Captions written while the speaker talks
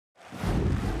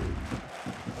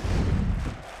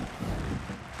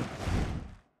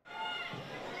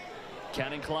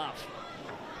Cannon Clough.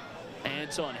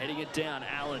 Anton heading it down.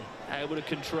 Allen able to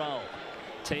control.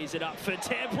 Tees it up for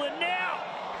Tamplin now.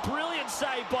 Brilliant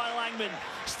save by Langman.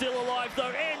 Still alive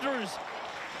though. Andrews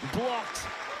blocked.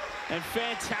 And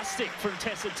fantastic from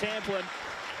Tessa Tamplin,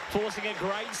 forcing a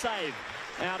great save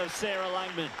out of Sarah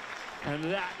Langman. And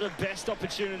that the best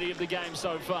opportunity of the game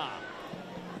so far.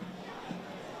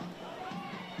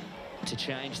 To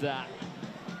change that.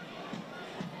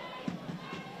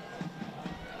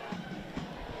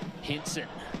 Hinson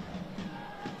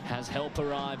has help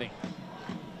arriving.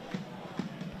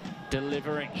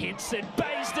 Delivering. Hinson,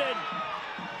 Baisden.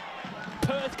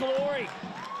 Perth Glory.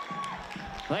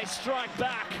 They strike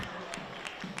back.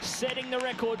 Setting the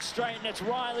record straight, and it's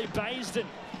Riley Baisden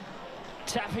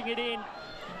tapping it in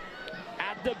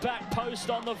at the back post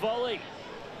on the volley.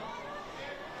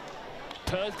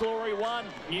 Perth Glory 1,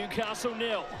 Newcastle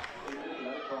 0.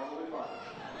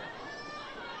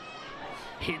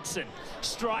 Hinson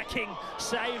striking,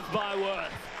 saved by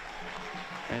Worth.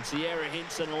 And Sierra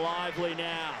Hinson lively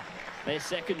now. Their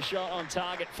second shot on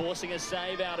target, forcing a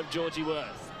save out of Georgie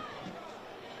Worth.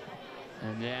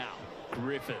 And now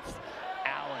Griffith.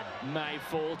 Allen may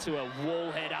fall to a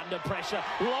wall head under pressure.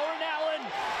 Lauren Allen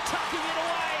tucking it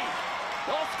away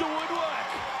off the woodwork.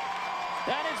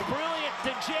 That is brilliant.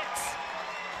 The Jets,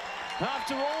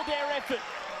 after all their effort,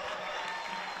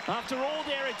 after all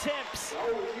their attempts,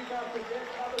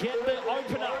 get the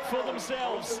opener for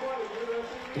themselves.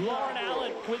 Lauren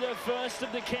Allen with her first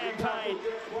of the campaign.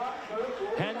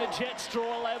 And the Jets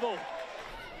draw level.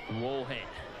 Wallhead,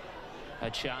 a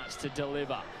chance to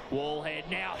deliver. Wallhead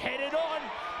now headed on.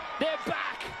 They're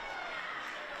back.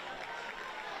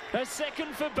 A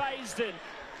second for Baisden.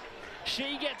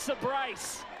 She gets a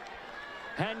brace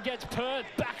and gets Perth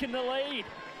back in the lead.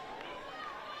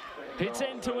 It's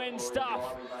end-to-end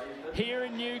stuff here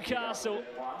in Newcastle.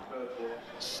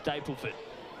 Stapleford.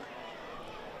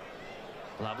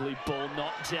 Lovely ball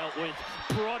not dealt with.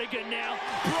 Brodigan now.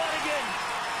 Brodigan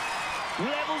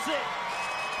levels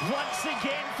it once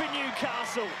again for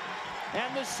Newcastle.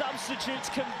 And the substitutes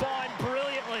combine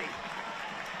brilliantly.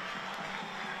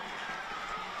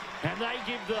 And they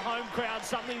give the home crowd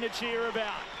something to cheer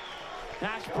about.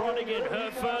 Ash Brodigan,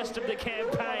 her first of the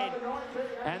campaign.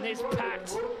 And this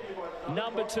packed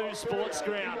number 2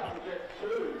 Sportsground.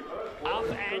 Up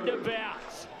and about.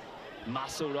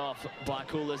 Muscled off by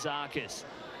Koulazakis.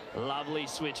 Lovely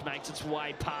switch makes its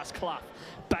way past Clough.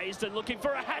 Baisden looking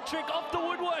for a hat-trick off the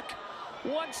woodwork.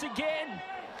 Once again,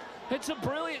 it's a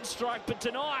brilliant strike, but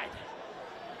denied.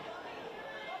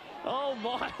 Oh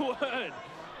my word.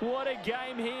 What a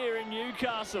game here in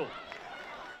Newcastle.